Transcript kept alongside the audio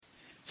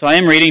So I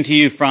am reading to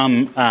you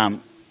from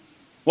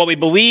what we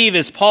believe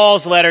is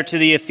Paul's letter to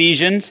the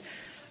Ephesians.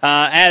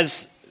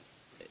 As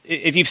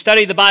if you've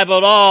studied the Bible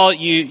at all,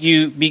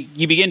 you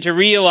begin to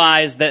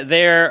realize that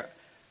there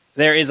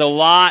is a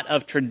lot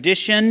of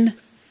tradition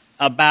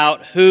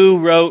about who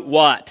wrote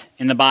what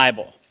in the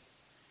Bible.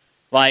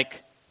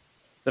 Like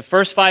the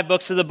first 5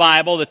 books of the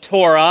Bible, the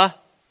Torah,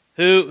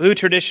 who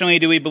traditionally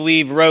do we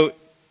believe wrote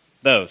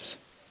those?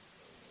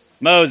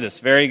 Moses,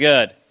 very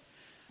good.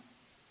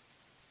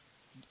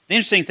 The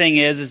interesting thing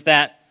is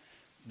that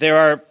there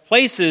are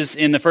places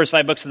in the first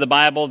 5 books of the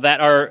Bible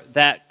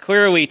that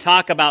clearly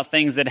talk about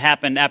things that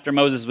happened after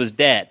Moses was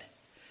dead.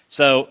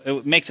 So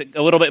it makes it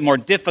a little bit more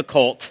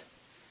difficult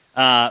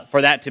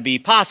for that to be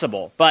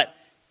possible. But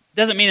it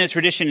doesn't mean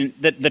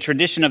that the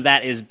tradition of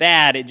that is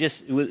bad. It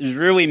was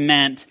really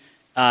meant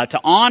to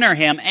honor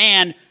him,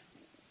 and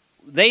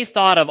they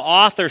thought of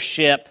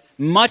authorship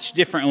much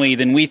differently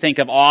than we think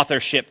of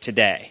authorship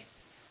today.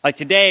 Like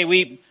today,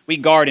 we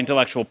guard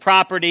intellectual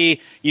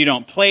property, you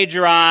don't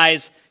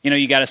plagiarize,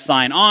 you got to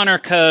sign honor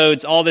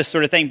codes, all this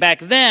sort of thing. Back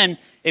then,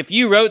 if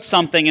you wrote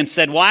something and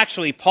said, well,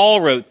 actually,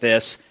 Paul wrote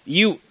this,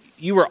 you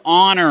were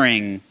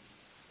honoring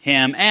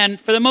him,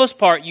 and for the most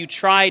part, you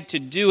tried to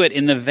do it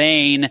in the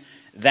vein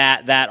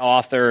that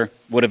author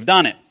would have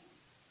done it.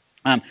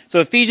 So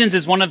Ephesians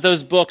is one of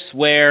those books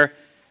where,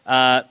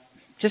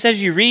 just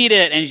as you read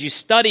it and as you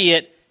study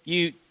it,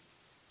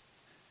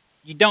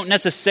 you don't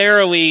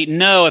necessarily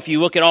know, if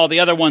you look at all the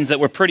other ones that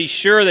we're pretty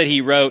sure that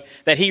he wrote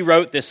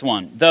this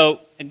one. Though,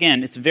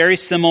 again, it's very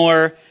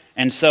similar,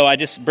 and so I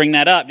just bring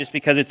that up just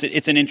because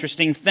it's an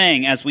interesting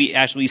thing as we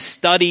actually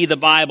study the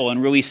Bible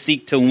and really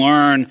seek to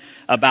learn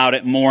about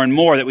it more and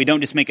more, that we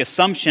don't just make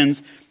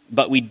assumptions,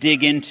 but we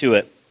dig into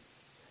it.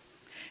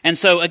 And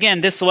so,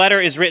 again, this letter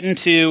is written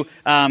to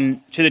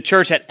the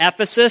church at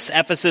Ephesus.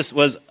 Ephesus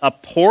was a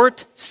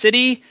port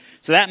city,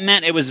 so that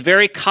meant it was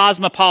very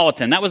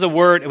cosmopolitan. That was a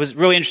word, it was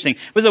really interesting.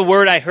 It was a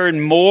word I heard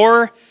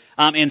more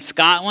in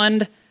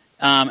Scotland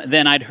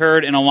than I'd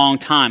heard in a long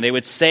time. They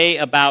would say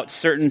about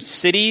certain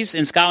cities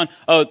in Scotland,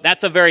 oh,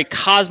 that's a very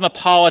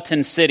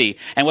cosmopolitan city.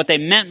 And what they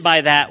meant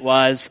by that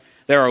was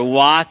there are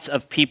lots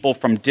of people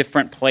from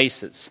different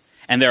places,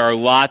 and there are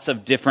lots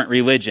of different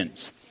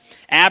religions.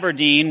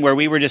 Aberdeen, where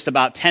we were just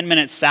about 10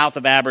 minutes south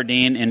of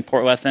Aberdeen in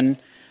Portlethen,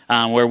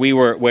 where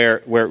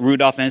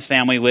Rudolph and his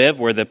family live,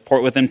 where the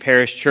Portlethen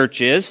Parish Church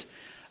is.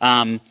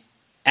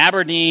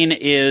 Aberdeen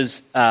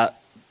is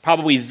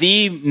probably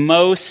the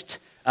most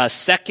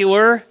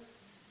secular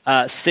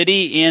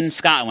city in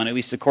Scotland, at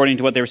least according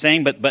to what they were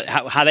saying. But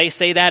how they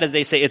say that is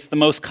they say it's the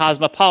most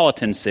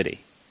cosmopolitan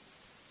city.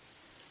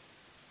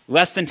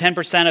 Less than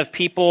 10% of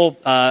people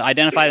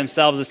identify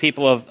themselves as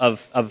people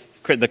of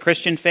the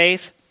Christian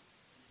faith.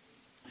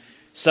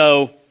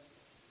 So,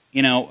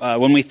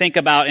 when we think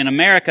about in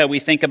America, we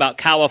think about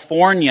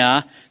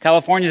California.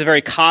 California is a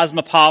very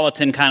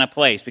cosmopolitan kind of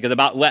place because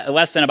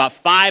less than about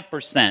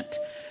 5%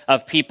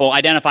 of people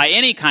identify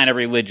any kind of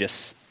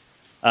religious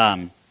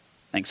thing.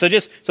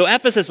 So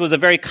Ephesus was a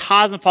very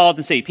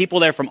cosmopolitan city. People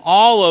there from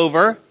all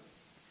over.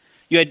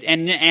 You had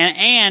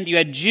and you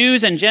had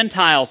Jews and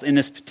Gentiles in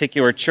this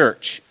particular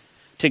church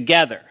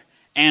together.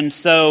 And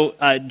so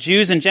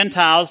Jews and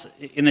Gentiles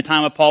in the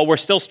time of Paul were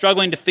still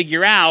struggling to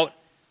figure out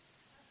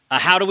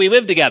how do we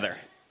live together?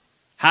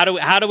 How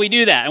do we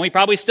do that? And we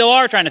probably still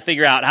are trying to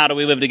figure out how do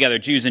we live together,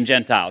 Jews and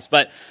Gentiles.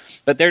 But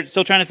they're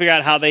still trying to figure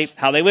out how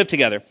they live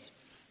together.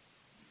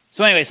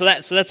 So anyway, so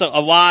that's a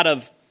lot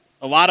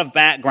of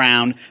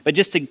background. But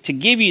just to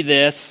give you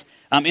this,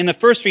 in the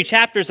first 3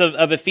 chapters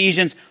of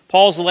Ephesians,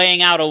 Paul's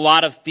laying out a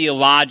lot of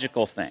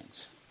theological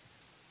things.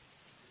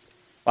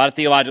 A lot of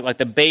theological, like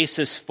the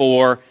basis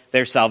for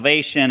their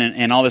salvation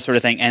and all this sort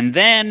of thing. And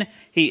then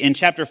in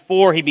chapter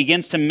 4, he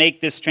begins to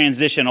make this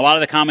transition. A lot of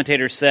the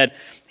commentators said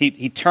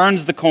he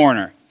turns the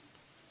corner.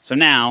 So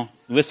now,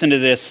 listen to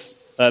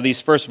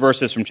these first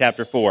verses from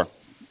chapter 4.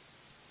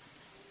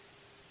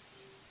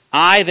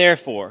 I,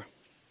 therefore,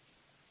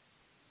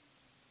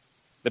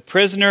 the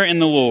prisoner in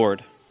the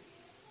Lord,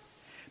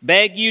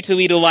 beg you to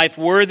lead a life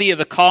worthy of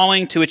the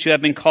calling to which you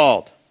have been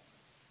called,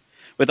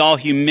 with all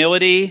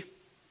humility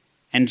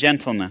and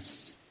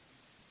gentleness,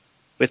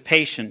 with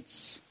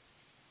patience,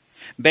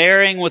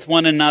 bearing with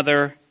one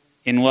another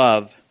in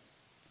love,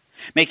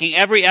 making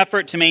every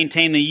effort to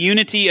maintain the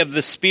unity of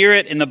the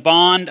Spirit in the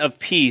bond of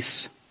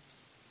peace.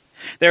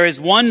 There is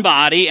one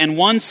body and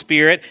one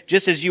Spirit,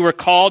 just as you were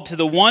called to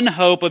the one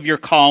hope of your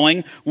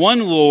calling,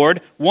 one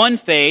Lord, one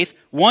faith,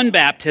 one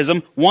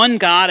baptism, one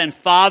God and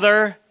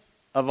Father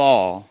of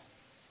all,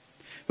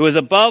 who is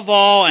above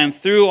all and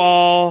through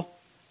all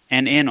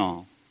and in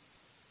all.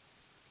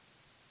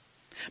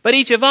 But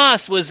each of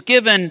us was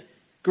given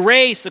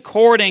grace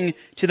according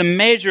to the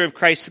measure of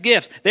Christ's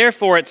gifts.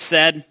 Therefore it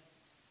said,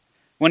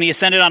 when he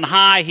ascended on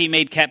high, he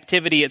made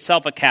captivity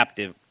itself a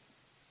captive.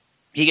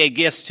 He gave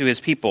gifts to his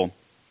people.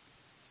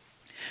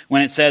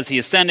 When it says he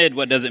ascended,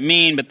 what does it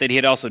mean? But that he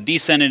had also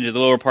descended to the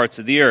lower parts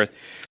of the earth.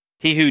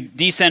 He who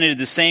descended is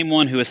the same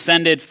one who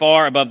ascended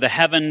far above the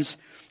heavens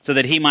so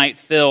that he might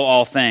fill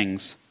all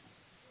things.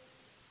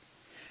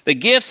 The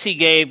gifts he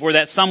gave were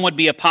that some would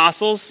be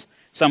apostles,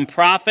 some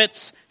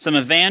prophets, some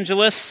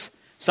evangelists,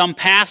 some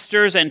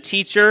pastors and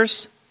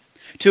teachers,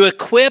 to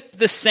equip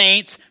the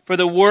saints for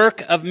the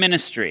work of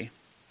ministry,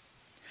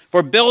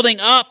 for building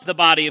up the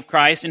body of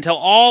Christ until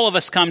all of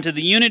us come to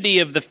the unity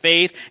of the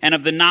faith and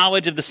of the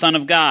knowledge of the Son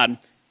of God,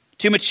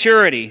 to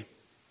maturity,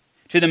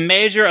 to the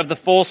measure of the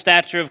full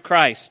stature of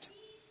Christ.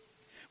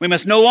 We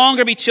must no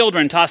longer be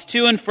children, tossed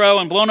to and fro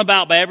and blown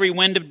about by every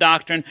wind of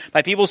doctrine,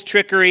 by people's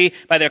trickery,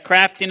 by their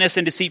craftiness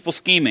and deceitful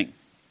scheming,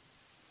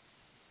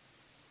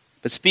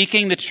 but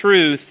speaking the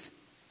truth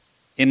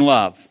in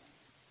love.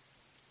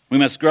 We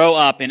must grow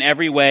up in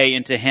every way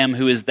into Him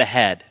who is the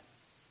head,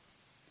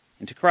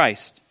 into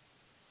Christ,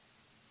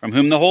 from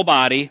whom the whole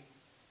body,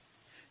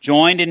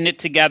 joined and knit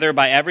together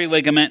by every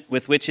ligament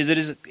with which it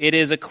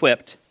is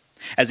equipped,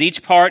 as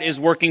each part is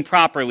working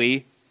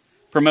properly,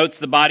 promotes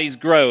the body's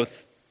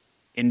growth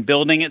in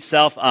building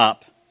itself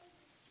up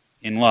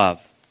in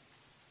love.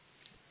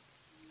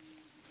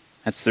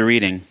 That's the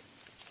reading.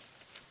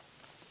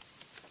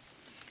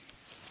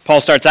 Paul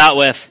starts out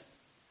with,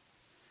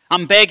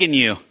 I'm begging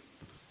you.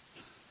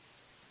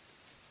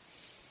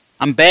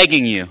 I'm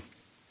begging you. I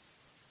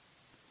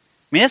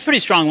mean, that's pretty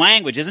strong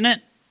language, isn't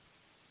it?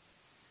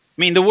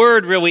 I mean, the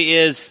word really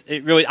is,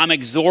 I'm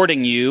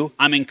exhorting you,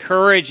 I'm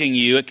encouraging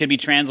you. It could be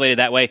translated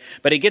that way.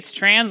 But it gets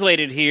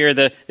translated here,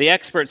 the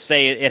experts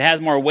say it has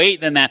more weight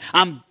than that.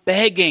 I'm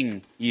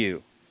begging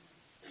you.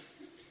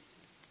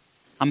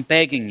 I'm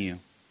begging you.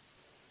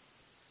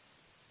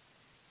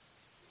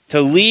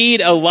 To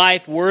lead a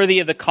life worthy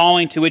of the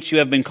calling to which you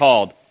have been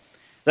called.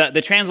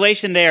 The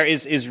translation there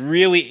is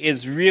really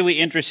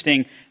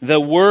interesting. The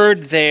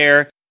word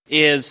there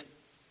is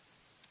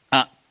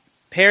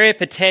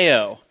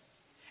peripateo.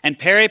 And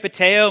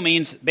peripateo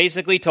means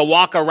basically to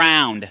walk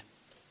around.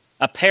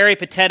 A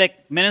peripatetic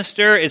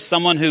minister is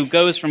someone who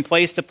goes from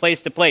place to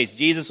place to place.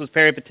 Jesus was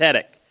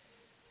peripatetic.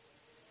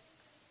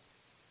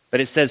 But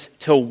it says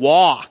to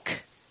walk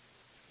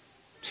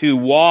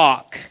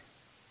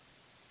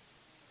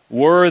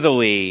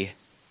worthily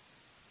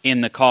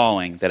in the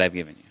calling that I've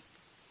given you.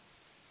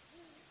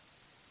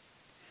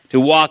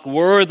 To walk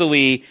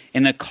worthily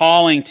in the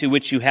calling to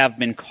which you have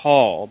been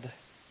called.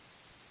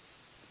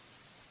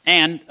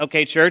 And,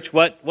 okay, church,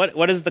 what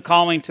is the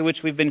calling to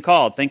which we've been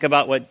called? Think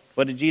about what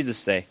did Jesus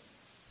say?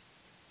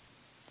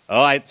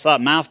 Oh, I saw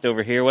it mouthed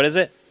over here. What is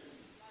it?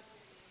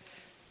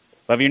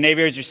 Love your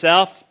neighbor as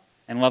yourself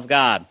and love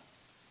God.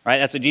 Right?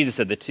 That's what Jesus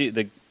said,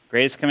 the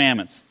greatest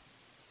commandments.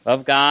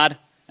 Love God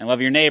and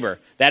love your neighbor.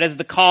 That is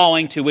the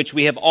calling to which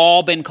we have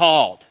all been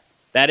called.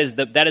 That is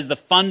the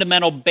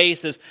fundamental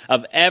basis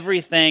of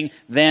everything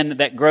then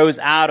that grows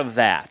out of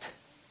that.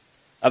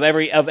 Of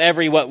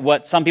every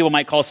what some people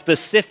might call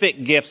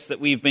specific gifts that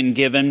we've been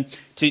given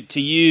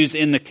to use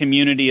in the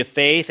community of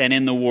faith and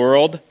in the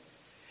world.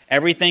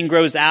 Everything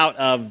grows out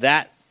of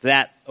that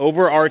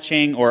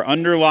overarching or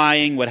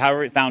underlying,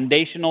 whatever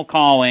foundational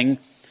calling,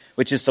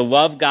 which is to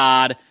love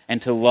God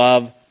and to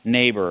love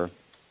neighbor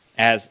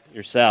as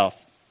yourself.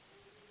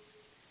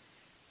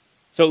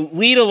 So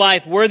lead a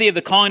life worthy of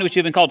the calling to which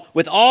you've been called,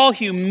 with all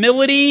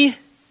humility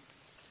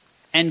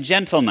and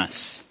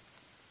gentleness.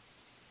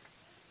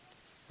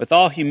 With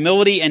all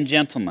humility and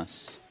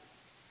gentleness.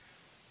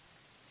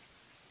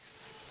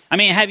 I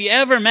mean, have you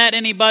ever met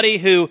anybody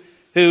who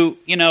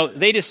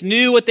they just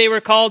knew what they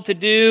were called to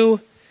do?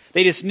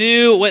 They just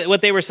knew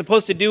what they were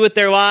supposed to do with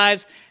their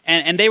lives,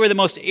 and they were the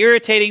most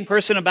irritating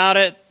person about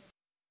it?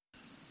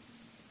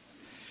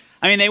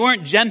 I mean, they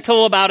weren't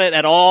gentle about it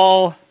at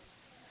all.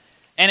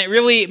 And it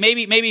really,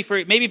 maybe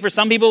for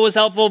some people it was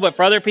helpful, but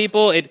for other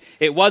people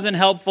it wasn't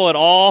helpful at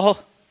all.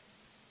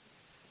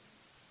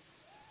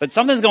 But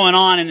something's going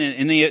on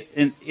in the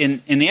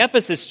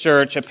Ephesus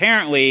church,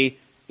 apparently,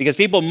 because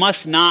people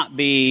must not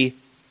be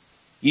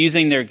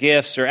using their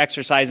gifts or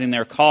exercising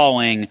their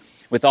calling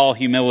with all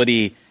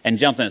humility and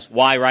gentleness.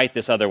 Why write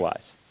this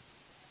otherwise?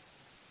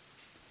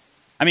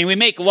 I mean, we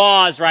make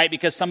laws, right,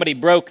 because somebody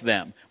broke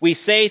them. We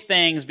say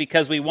things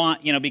because we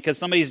want, because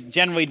somebody's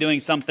generally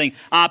doing something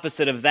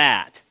opposite of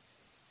that.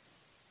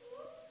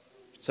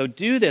 So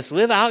do this.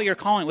 Live out your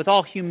calling with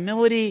all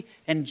humility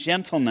and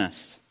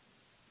gentleness.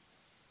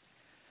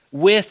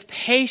 With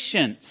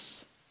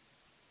patience,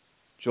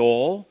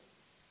 Joel,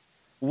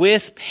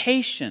 with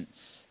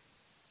patience.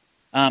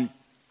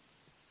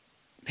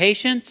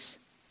 Patience,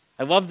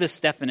 I love this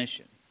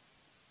definition.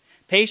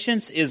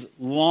 Patience is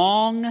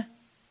long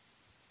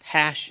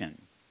passion.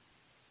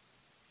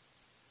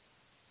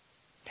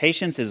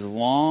 Patience is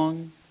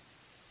long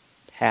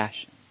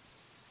passion.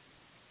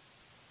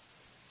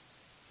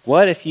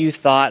 What if you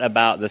thought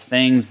about the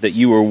things that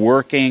you were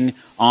working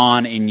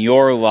on in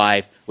your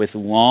life with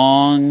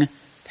long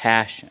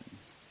passion?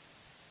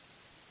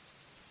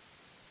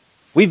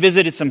 We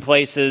visited some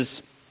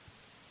places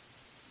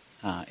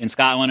in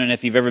Scotland, and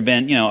if you've ever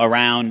been,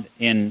 around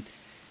in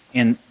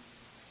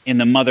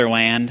the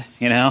motherland,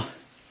 it's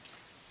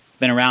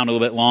been around a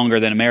little bit longer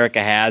than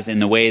America has in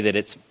the way that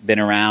it's been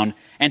around,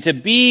 and to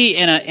be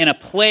in a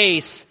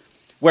place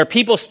where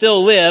people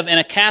still live, in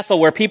a castle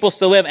where people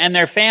still live, and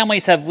their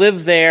families have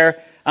lived there.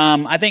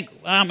 I don't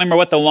remember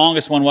what the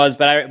longest one was,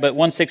 but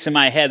one sticks in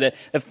my head.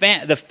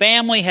 The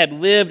family had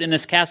lived in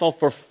this castle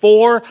for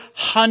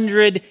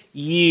 400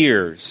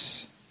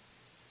 years.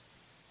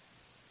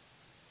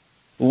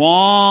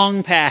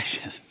 Long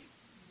passion.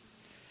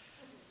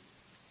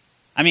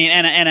 I mean,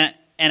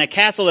 and a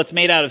castle that's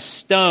made out of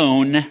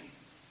stone.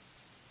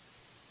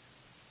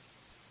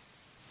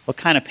 What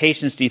kind of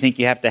patience do you think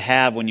you have to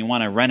have when you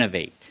want to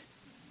renovate?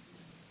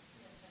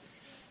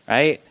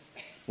 Right?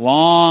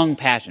 Long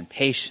passion,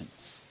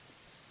 patience.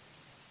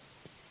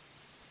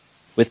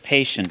 With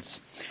patience.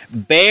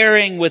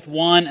 Bearing with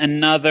one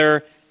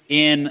another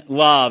in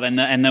love.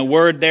 And the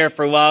word there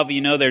for love,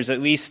 there's at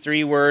least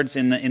 3 words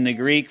in the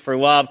Greek for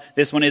love.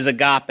 This one is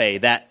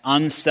agape, that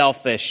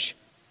unselfish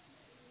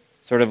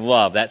sort of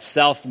love, that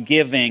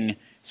self-giving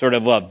sort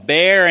of love.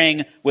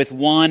 Bearing with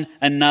one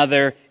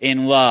another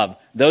in love.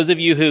 Those of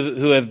you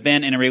who have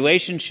been in a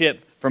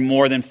relationship for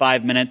more than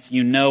 5 minutes,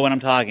 you know what I'm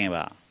talking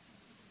about.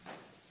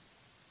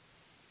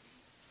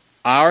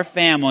 Our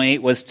family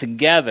was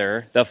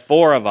together, the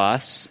 4 of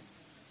us,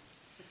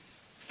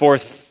 for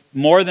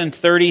more than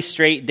 30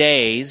 straight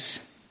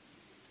days,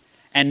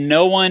 and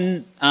no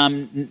one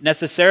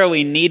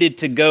necessarily needed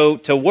to go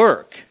to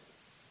work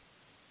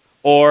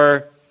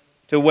or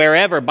to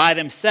wherever by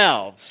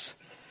themselves.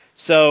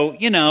 So,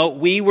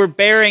 we were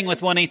bearing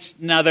with one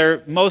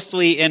another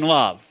mostly in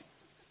love.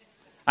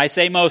 I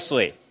say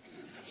mostly.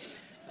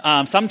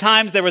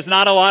 Sometimes there was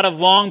not a lot of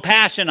long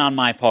passion on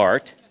my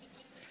part.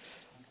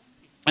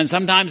 And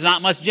sometimes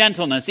not much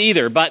gentleness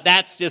either, but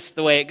that's just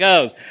the way it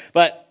goes.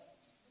 But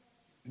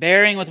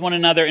bearing with one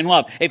another in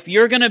love. If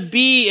you're going to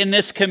be in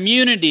this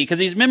community, because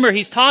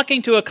he's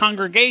talking to a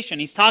congregation,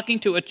 he's talking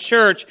to a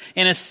church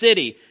in a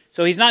city.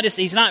 So he's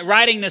not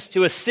writing this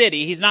to a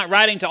city, he's not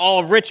writing to all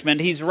of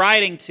Richmond, he's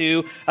writing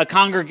to a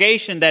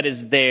congregation that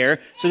is there.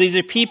 So these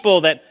are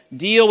people that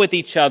deal with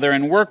each other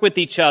and work with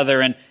each other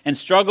and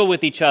struggle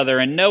with each other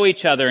and know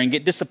each other and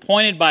get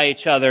disappointed by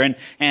each other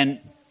and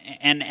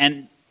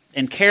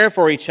care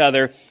for each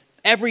other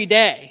every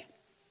day.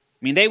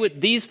 I mean,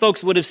 these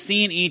folks would have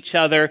seen each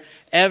other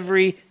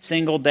every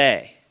single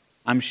day,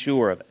 I'm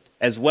sure of it,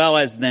 as well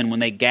as then when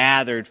they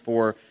gathered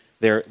for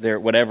their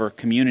whatever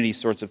community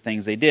sorts of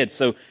things they did.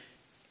 So,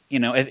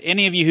 if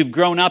any of you who've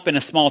grown up in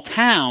a small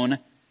town,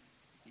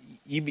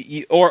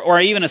 or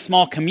even a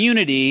small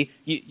community,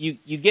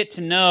 you get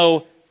to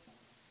know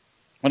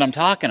what I'm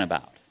talking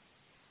about.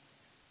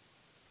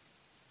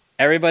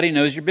 Everybody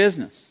knows your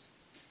business.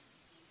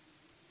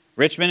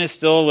 Richmond is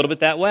still a little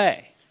bit that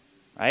way,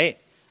 right?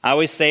 I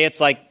always say it's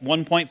like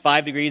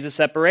 1.5 degrees of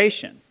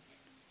separation.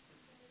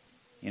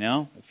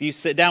 If you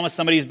sit down with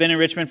somebody who's been in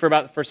Richmond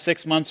for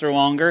 6 months or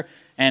longer,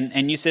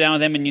 and you sit down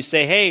with them and you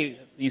say, hey,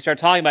 you start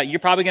talking about it, you're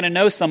probably going to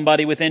know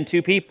somebody within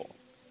 2 people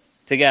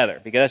together,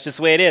 because that's just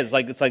the way it is.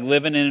 It's like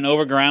living in an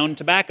overgrown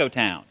tobacco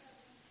town.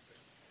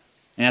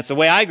 And that's the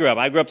way I grew up.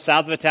 I grew up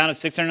south of a town of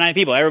 609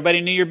 people. Everybody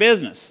knew your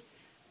business.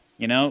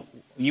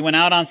 You went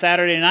out on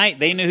Saturday night,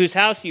 they knew whose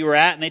house you were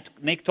at, and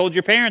they told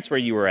your parents where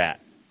you were at.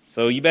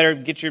 So you better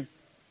get your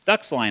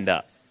ducks lined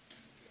up.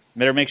 You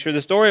better make sure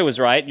the story was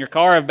right, and your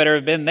car better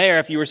have been there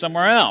if you were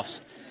somewhere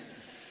else.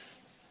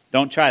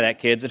 Don't try that,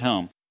 kids, at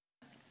home.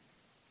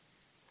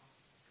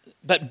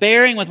 But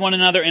bearing with one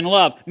another in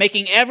love,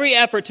 making every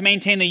effort to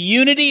maintain the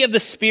unity of the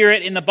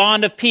Spirit in the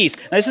bond of peace.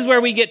 Now, this is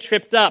where we get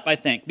tripped up, I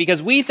think,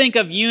 because we think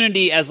of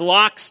unity as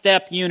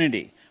lockstep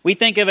unity. We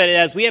think of it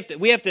as we have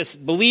to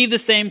believe the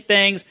same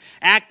things,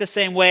 act the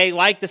same way,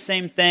 like the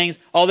same things,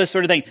 all this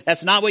sort of thing.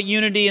 That's not what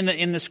unity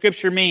in the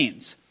Scripture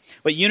means.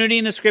 What unity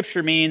in the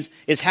Scripture means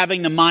is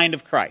having the mind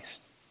of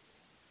Christ.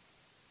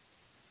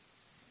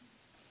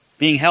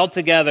 Being held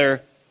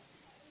together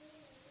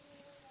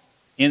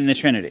in the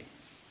Trinity.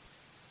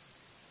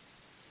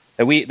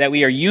 That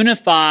we are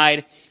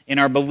unified in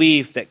our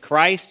belief that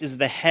Christ is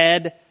the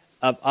head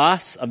of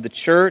us, of the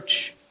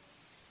church.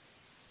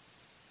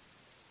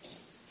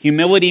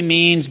 Humility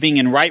means being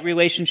in right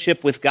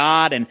relationship with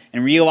God and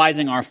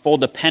realizing our full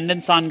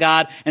dependence on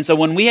God. And so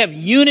when we have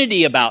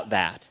unity about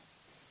that,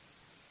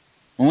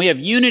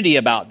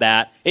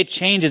 it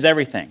changes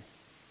everything.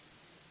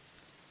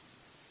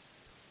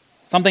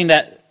 Something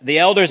that the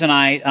elders and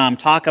I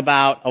talk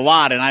about a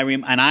lot, and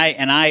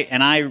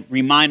I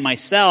remind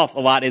myself a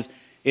lot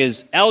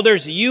is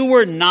elders, you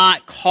were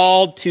not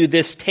called to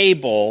this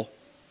table.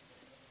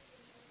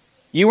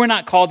 You were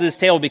not called to this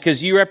table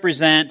because you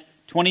represent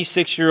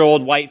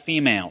 26-year-old white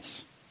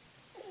females,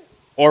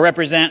 or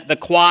represent the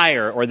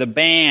choir or the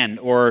band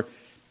or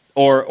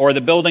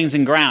the buildings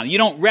and ground. You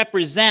don't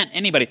represent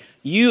anybody.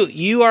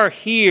 You are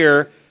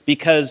here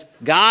because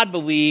God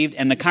believed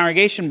and the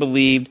congregation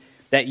believed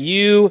that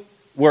you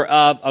were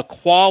of a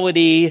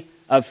quality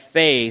of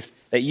faith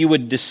that you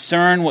would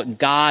discern what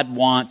God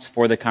wants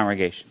for the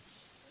congregation.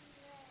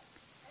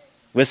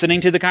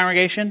 Listening to the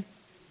congregation,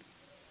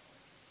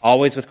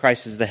 always with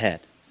Christ as the head.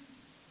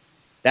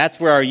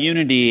 That's where our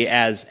unity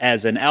as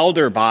an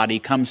elder body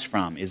comes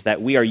from, is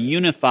that we are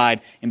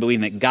unified in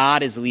believing that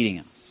God is leading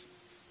us.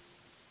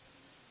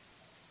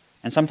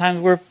 And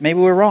sometimes maybe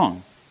we're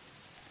wrong.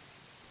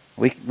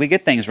 We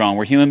get things wrong.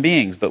 We're human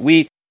beings,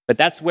 but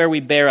that's where we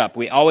bear up.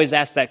 We always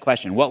ask that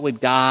question: what would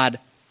God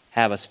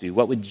have us do?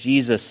 What would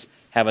Jesus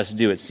have us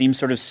do? It seems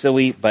sort of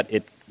silly, but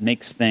it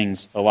makes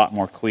things a lot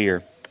more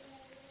clear.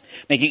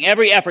 Making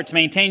every effort to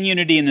maintain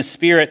unity in the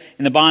Spirit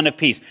in the bond of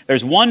peace.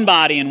 There's one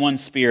body and one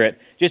Spirit,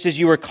 just as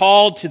you were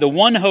called to the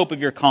one hope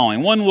of your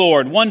calling, one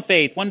Lord, one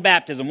faith, one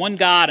baptism, one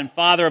God and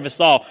Father of us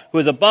all, who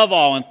is above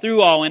all and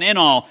through all and in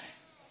all.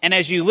 And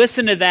as you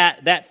listen to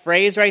that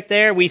phrase right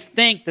there, we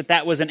think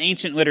that was an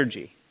ancient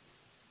liturgy.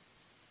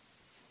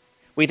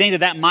 We think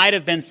that might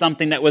have been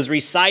something that was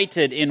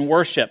recited in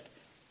worship,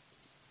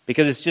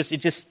 because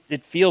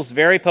it feels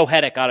very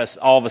poetic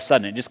all of a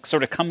sudden. It just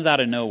sort of comes out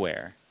of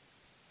nowhere.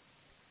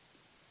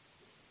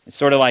 It's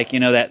sort of like,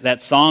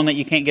 that song that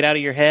you can't get out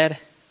of your head.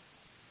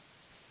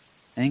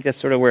 I think that's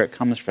sort of where it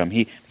comes from.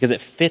 Because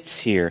it fits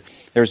here.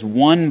 There's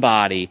one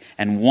body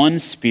and one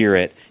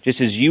Spirit, just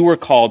as you were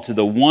called to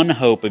the one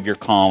hope of your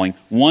calling,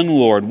 one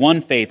Lord,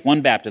 one faith,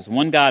 one baptism,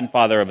 one God and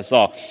Father of us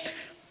all.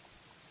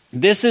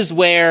 This is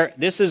where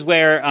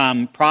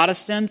most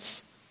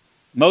Protestants,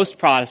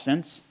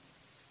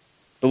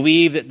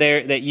 believe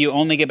that you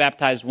only get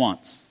baptized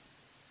once.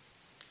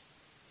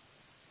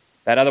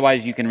 That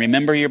otherwise you can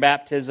remember your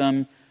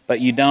baptism, but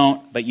you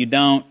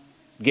don't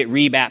get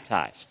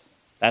rebaptized.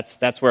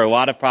 That's where a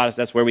lot of Protestants,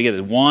 that's where we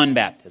get one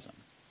baptism.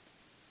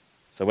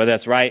 So whether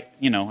that's right,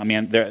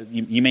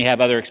 you may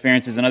have other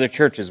experiences in other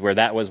churches where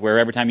that was where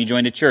every time you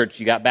joined a church,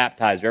 you got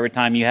baptized, or every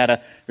time you had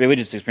a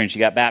religious experience, you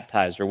got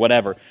baptized, or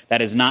whatever.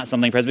 That is not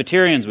something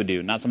Presbyterians would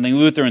do, not something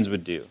Lutherans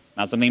would do,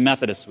 not something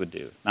Methodists would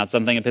do, not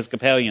something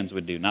Episcopalians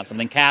would do, not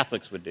something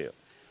Catholics would do.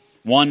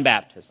 One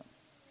baptism.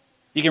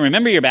 You can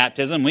remember your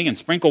baptism. We can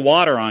sprinkle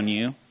water on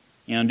you,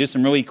 and do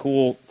some really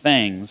cool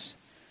things,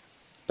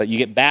 but you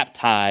get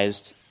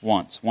baptized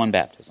once, one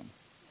baptism.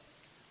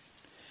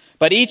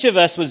 But each of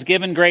us was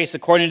given grace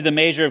according to the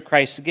measure of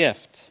Christ's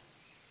gift.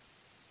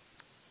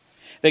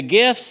 The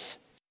gifts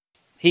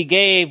he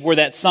gave were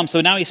that some,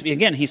 so now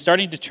he's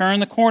starting to turn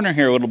the corner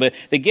here a little bit.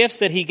 The gifts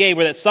that he gave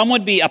were that some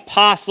would be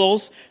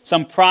apostles,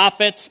 some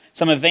prophets,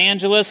 some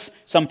evangelists,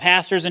 some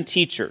pastors and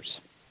teachers.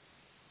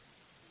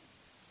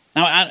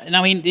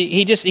 Now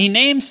he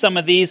names some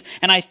of these,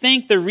 and I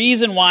think the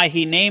reason why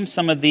he named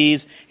some of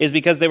these is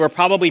because they were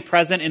probably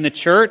present in the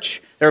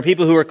church. There were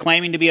people who were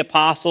claiming to be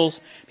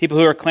apostles, people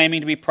who were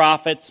claiming to be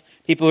prophets,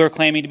 people who were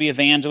claiming to be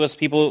evangelists,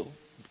 people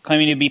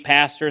claiming to be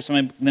pastors, some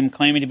of them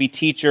claiming to be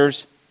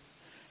teachers.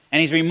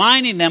 And he's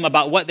reminding them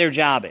about what their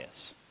job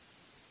is,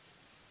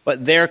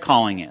 what their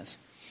calling is.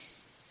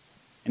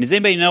 And does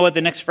anybody know what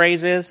the next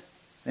phrase is?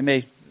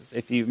 Anybody,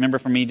 if you remember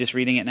from me just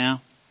reading it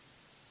now?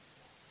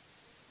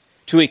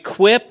 To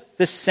equip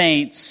the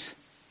saints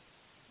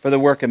for the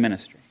work of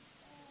ministry.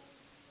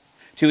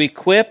 To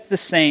equip the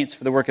saints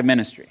for the work of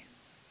ministry.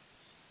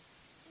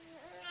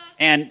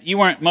 And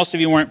most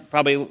of you weren't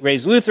probably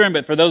raised Lutheran,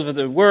 but for those of us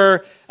that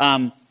were,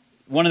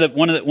 one of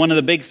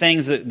the big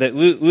things that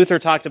Luther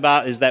talked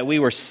about is that we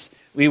were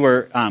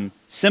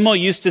simul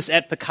justus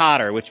et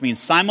peccator, which means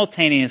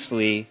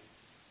simultaneously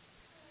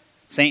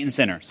saint and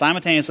sinner.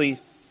 Simultaneously,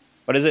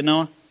 what is it,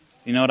 Noah?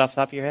 Do you know it off the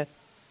top of your head?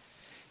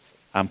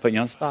 I'm putting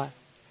you on the spot.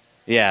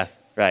 Yeah,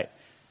 right.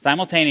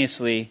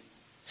 Simultaneously,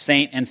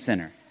 saint and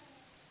sinner.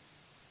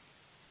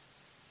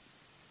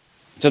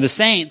 So the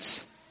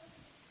saints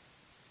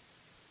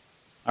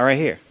are right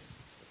here.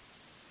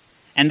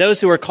 And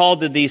those who are called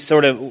to these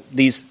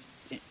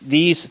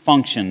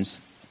functions,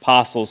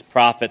 apostles,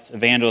 prophets,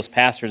 evangelists,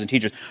 pastors, and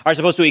teachers, are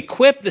supposed to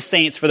equip the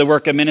saints for the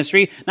work of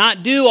ministry,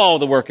 not do all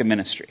the work of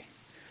ministry.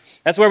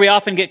 That's where we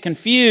often get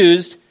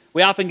confused.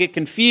 We often get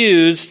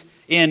confused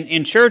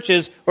in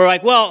churches. We're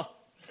like, well,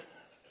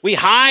 we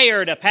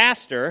hired a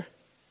pastor.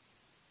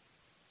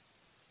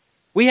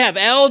 We have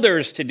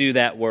elders to do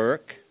that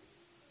work.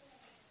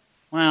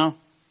 Well,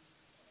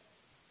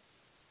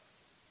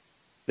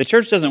 the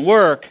church doesn't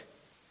work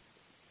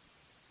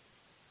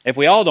if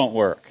we all don't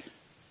work.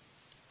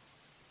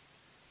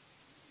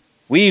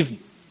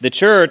 The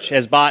church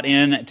has bought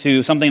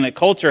into something that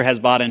culture has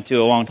bought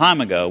into a long time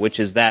ago, which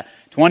is that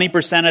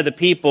 20% of the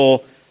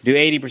people do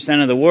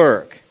 80% of the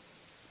work.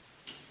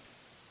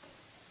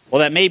 Well,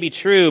 that may be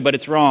true, but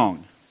it's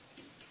wrong.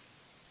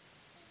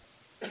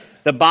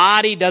 The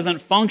body doesn't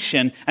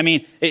function. I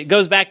mean, it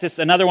goes back to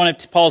another one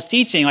of Paul's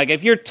teaching. Like,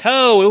 if your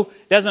toe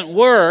doesn't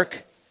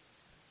work,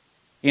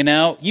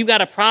 you've got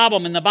a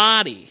problem in the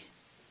body.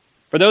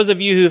 For those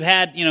of you who've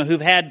had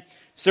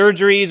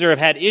surgeries or have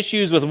had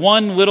issues with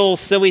one little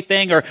silly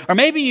thing, or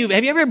maybe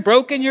have you ever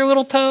broken your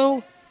little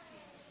toe?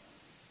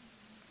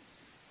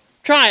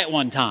 Try it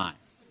one time.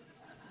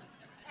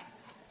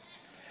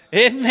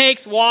 It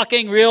makes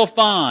walking real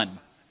fun.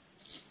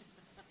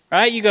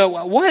 Right? You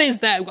go, what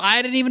is that?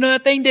 I didn't even know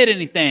that thing did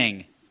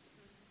anything.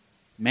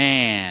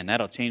 Man,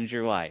 that'll change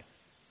your life.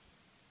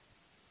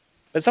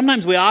 But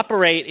sometimes we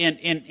operate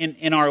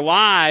in our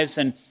lives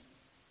and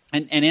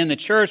in the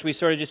church, we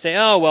sort of just say,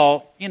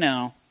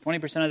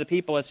 20% of the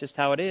people, that's just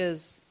how it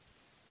is.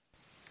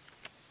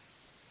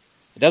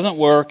 doesn't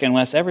work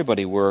unless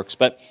everybody works.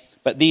 But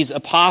these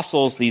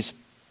apostles, these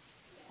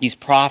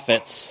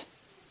prophets,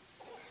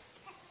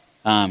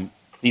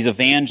 these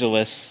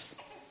evangelists,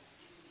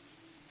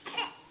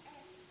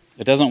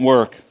 it doesn't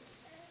work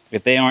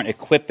if they aren't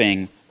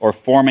equipping or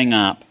forming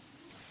up.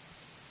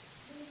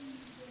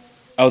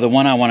 Oh, the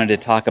one I wanted to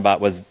talk about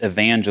was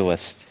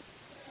evangelist.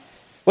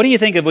 What do you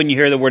think of when you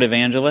hear the word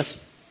evangelist?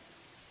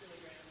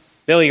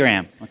 Billy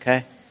Graham,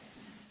 okay.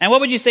 And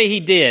what would you say he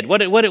did? What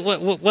did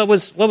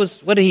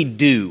he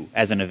do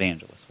as an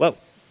evangelist?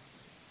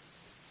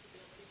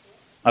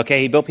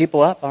 Okay, he built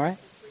people up, all right.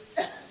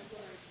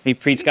 He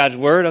preached God's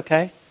word,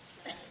 okay.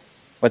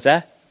 What's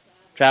that?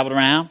 Traveled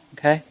around,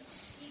 okay.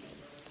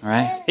 All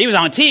right. He was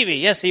on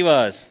TV. Yes, he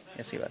was.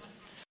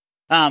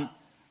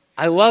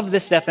 I love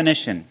this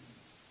definition.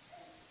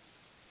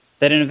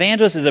 That an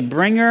evangelist is a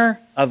bringer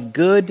of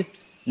good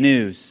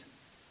news.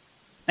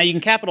 Now, you can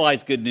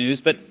capitalize good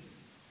news, but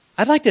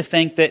I'd like to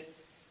think that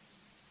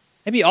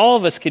maybe all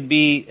of us could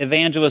be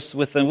evangelists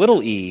with a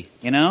little e,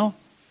 you know?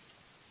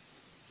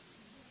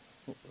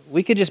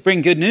 We could just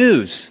bring good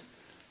news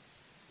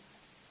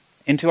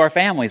into our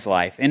family's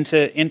life, into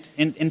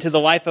the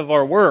life of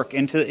our work,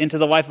 into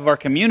the life of our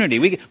community.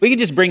 We could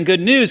just bring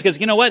good news because,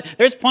 you know what?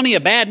 There's plenty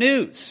of bad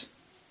news.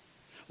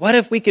 What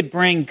if we could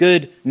bring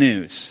good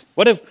news?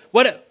 What if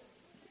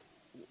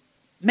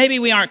maybe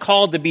we aren't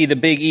called to be the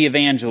big E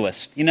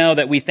evangelist, you know,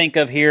 that we think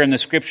of here in the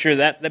Scripture.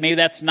 That maybe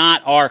that's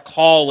not our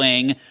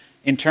calling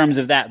in terms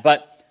of that.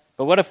 But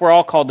what if we're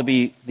all called to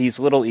be these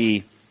little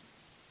E?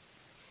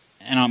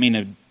 And I don't mean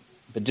to,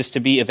 but just to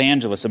be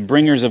evangelists,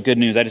 bringers of good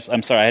news.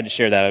 I'm sorry, I had to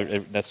share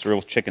that. That's a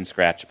real chicken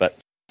scratch, but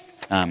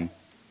I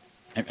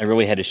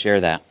really had to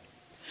share that.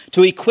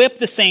 To equip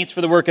the saints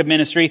for the work of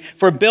ministry,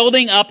 for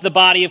building up the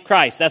body of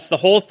Christ. That's the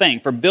whole thing,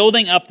 for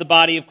building up the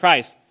body of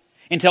Christ.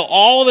 Until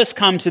all of us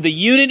come to the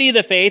unity of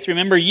the faith,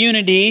 remember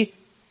unity,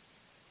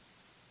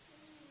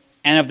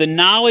 and of the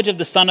knowledge of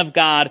the Son of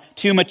God,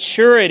 to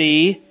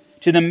maturity,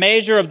 to the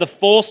measure of the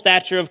full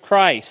stature of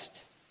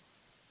Christ.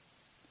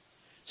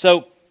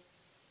 So,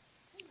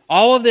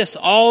 all of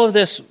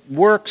this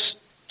works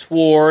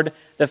toward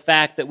the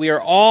fact that we are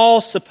all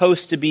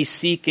supposed to be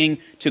seeking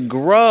to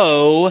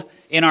grow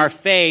in our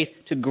faith,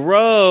 to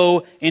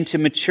grow into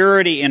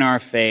maturity in our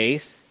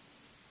faith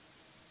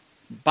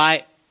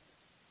by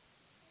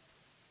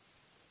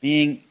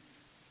being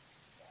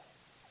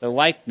the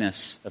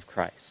likeness of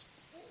Christ.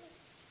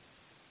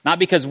 Not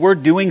because we're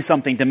doing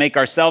something to make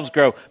ourselves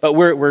grow, but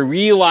we're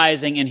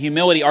realizing in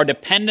humility our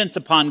dependence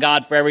upon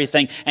God for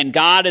everything, and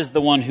God is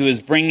the one who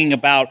is bringing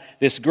about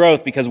this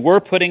growth because we're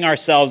putting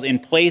ourselves in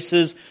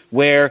places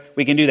where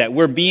we can do that.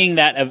 We're being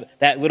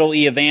that little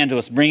E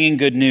evangelist, bringing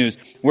good news.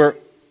 We're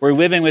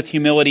living with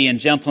humility and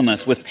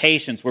gentleness, with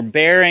patience. We're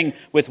bearing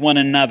with one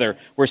another.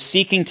 We're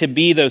seeking to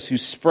be those who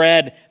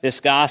spread this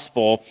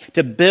gospel,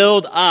 to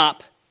build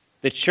up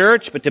the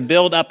church, but to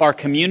build up our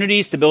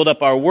communities, to build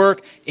up our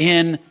work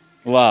in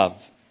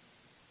love.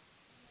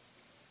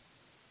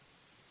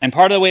 And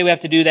part of the way we have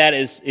to do that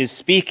is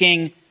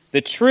speaking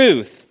the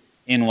truth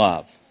in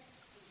love.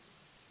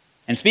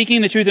 And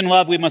speaking the truth in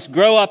love, we must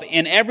grow up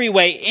in every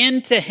way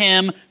into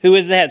Him who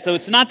is the head. So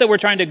it's not that we're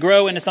trying to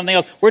grow into something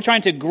else. We're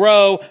trying to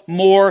grow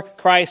more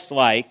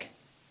Christ-like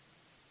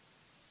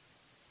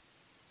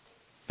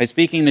by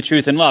speaking the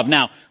truth in love.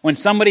 Now, when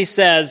somebody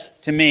says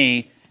to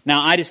me,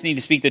 now I just need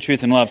to speak the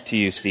truth in love to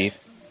you, Steve.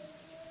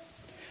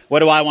 What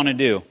do I want to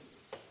do?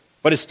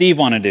 What does Steve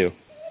want to do?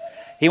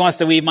 He wants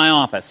to leave my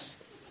office.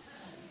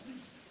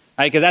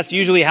 Right? Because that's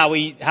usually how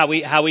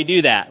we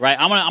do that, right?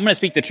 I'm going to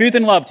speak the truth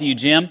in love to you,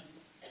 Jim.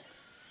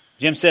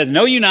 Jim says,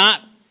 "No, you're not.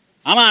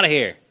 I'm out of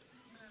here."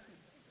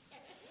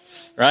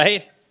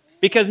 Right?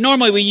 Because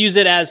normally we use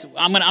it as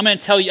I'm going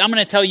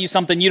to tell you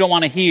something you don't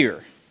want to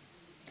hear.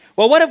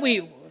 Well, what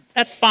if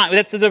that's fine.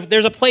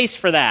 There's a place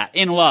for that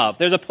in love.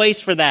 There's a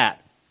place for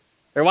that.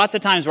 There are lots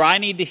of times where I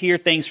need to hear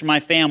things from my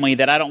family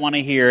that I don't want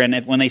to hear,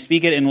 and when they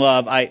speak it in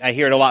love, I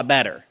hear it a lot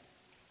better.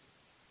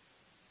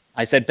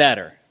 I said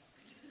better.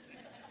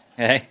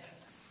 Okay?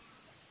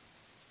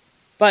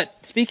 But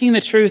speaking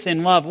the truth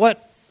in love, I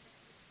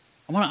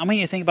want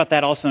you to think about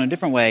that also in a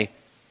different way.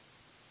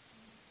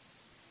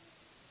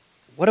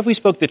 What if we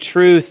spoke the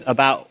truth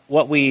about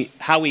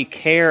how we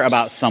care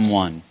about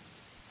someone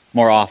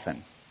more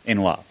often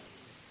in love?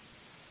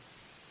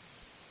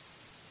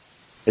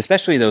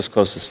 Especially those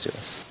closest to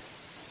us.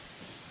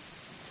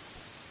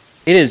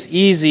 It is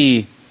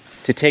easy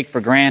to take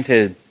for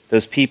granted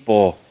those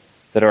people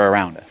that are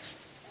around us.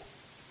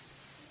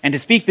 And to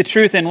speak the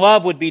truth in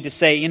love would be to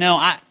say,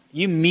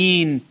 you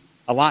mean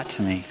a lot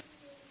to me.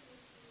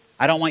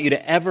 I don't want you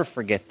to ever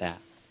forget that.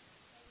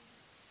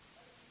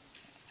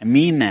 I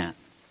mean that.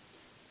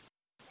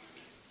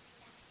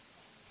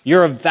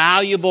 You're a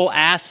valuable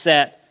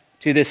asset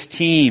to this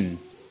team.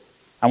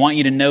 I want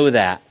you to know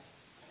that.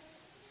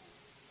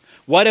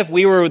 What if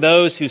we were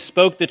those who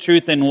spoke the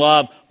truth in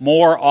love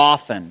more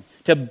often?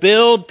 To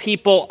build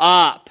people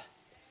up.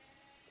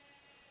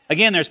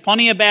 Again, there's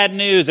plenty of bad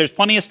news. There's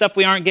plenty of stuff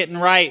we aren't getting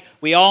right.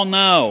 We all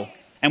know.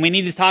 And we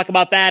need to talk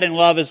about that in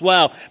love as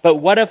well. But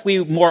what if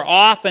we more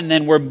often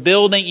than we're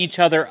building each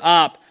other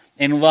up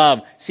in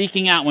love,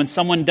 seeking out when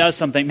someone does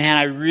something, man,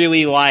 I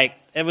really like,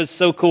 it was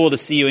so cool to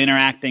see you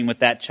interacting with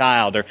that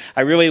child, or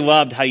I really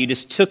loved how you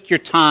just took your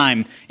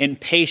time in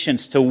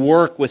patience to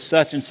work with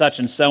such and such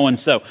and so and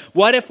so.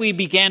 What if we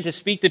began to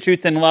speak the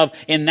truth in love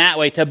in that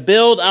way to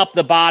build up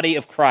the body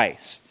of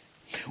Christ?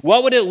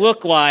 What would it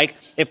look like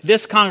if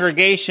this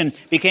congregation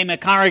became a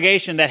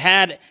congregation that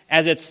had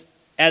as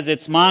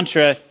its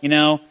mantra,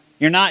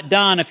 you're not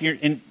done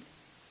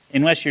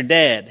unless you're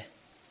dead?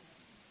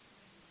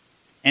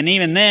 And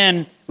even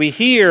then, we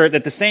hear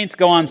that the saints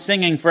go on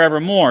singing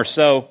forevermore,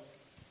 so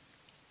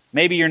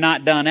maybe you're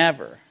not done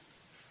ever.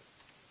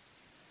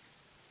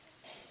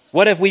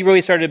 What if we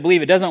really started to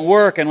believe it doesn't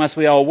work unless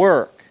we all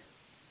work?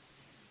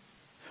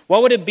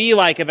 What would it be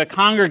like if a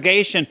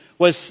congregation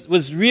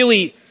was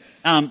really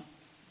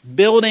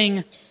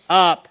building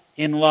up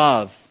in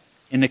love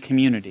in the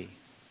community?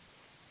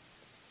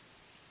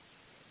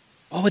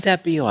 What would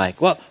that be like?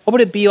 What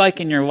would it be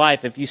like in your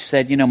life if you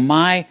said,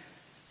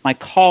 my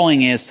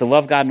calling is to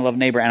love God and love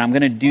neighbor, and I'm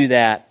going to do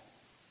that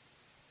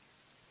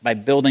by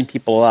building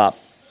people up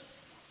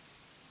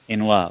in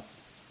love?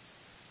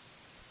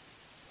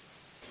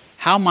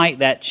 How might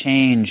that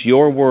change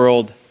your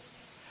world,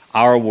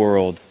 our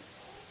world?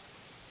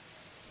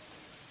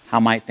 How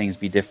might things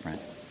be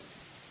different?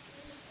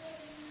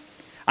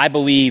 I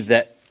believe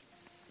that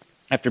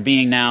after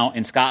being now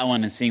in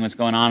Scotland and seeing what's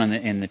going on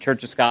in the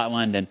Church of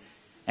Scotland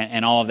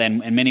and all of that,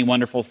 and many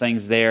wonderful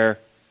things there,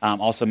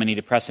 also many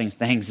depressing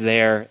things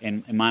there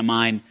in my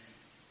mind,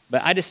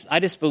 but I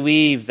just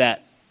believe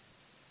that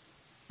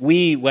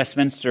we,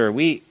 Westminster,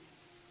 we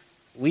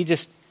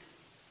just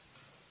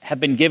have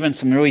been given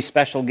some really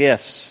special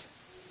gifts.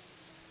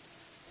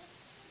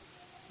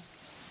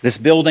 This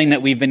building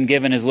that we've been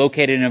given is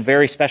located in a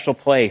very special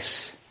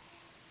place.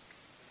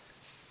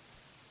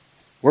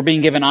 We're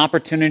being given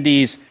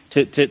opportunities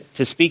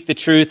to speak the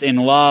truth in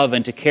love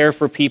and to care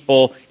for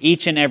people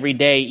each and every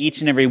day,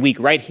 each and every week,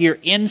 right here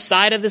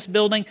inside of this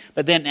building.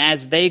 But then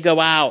as they go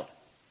out,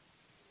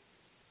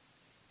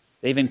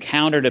 they've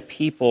encountered a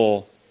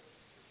people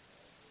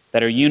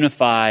that are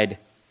unified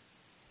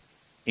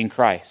in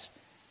Christ.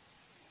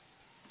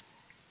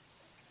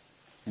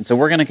 And so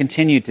we're going to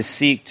continue to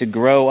seek to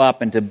grow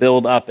up and to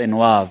build up in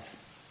love,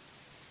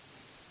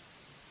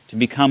 to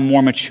become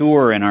more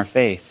mature in our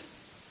faith,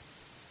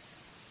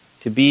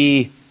 to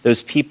be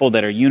those people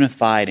that are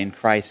unified in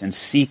Christ and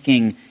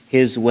seeking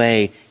His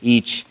way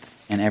each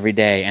and every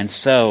day. And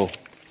so,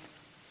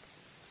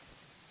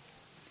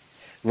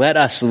 let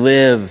us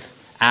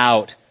live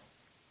out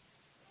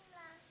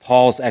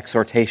Paul's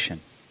exhortation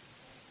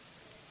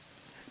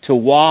to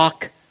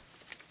walk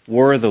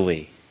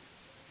worthily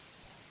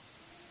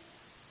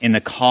in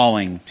the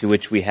calling to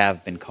which we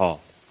have been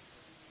called.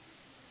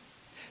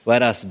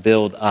 Let us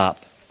build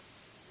up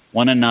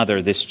one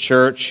another, this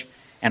church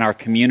and our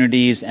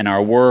communities and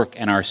our work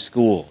and our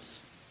schools,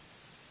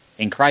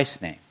 in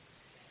Christ's name,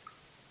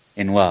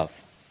 in love.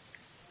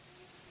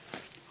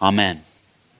 Amen.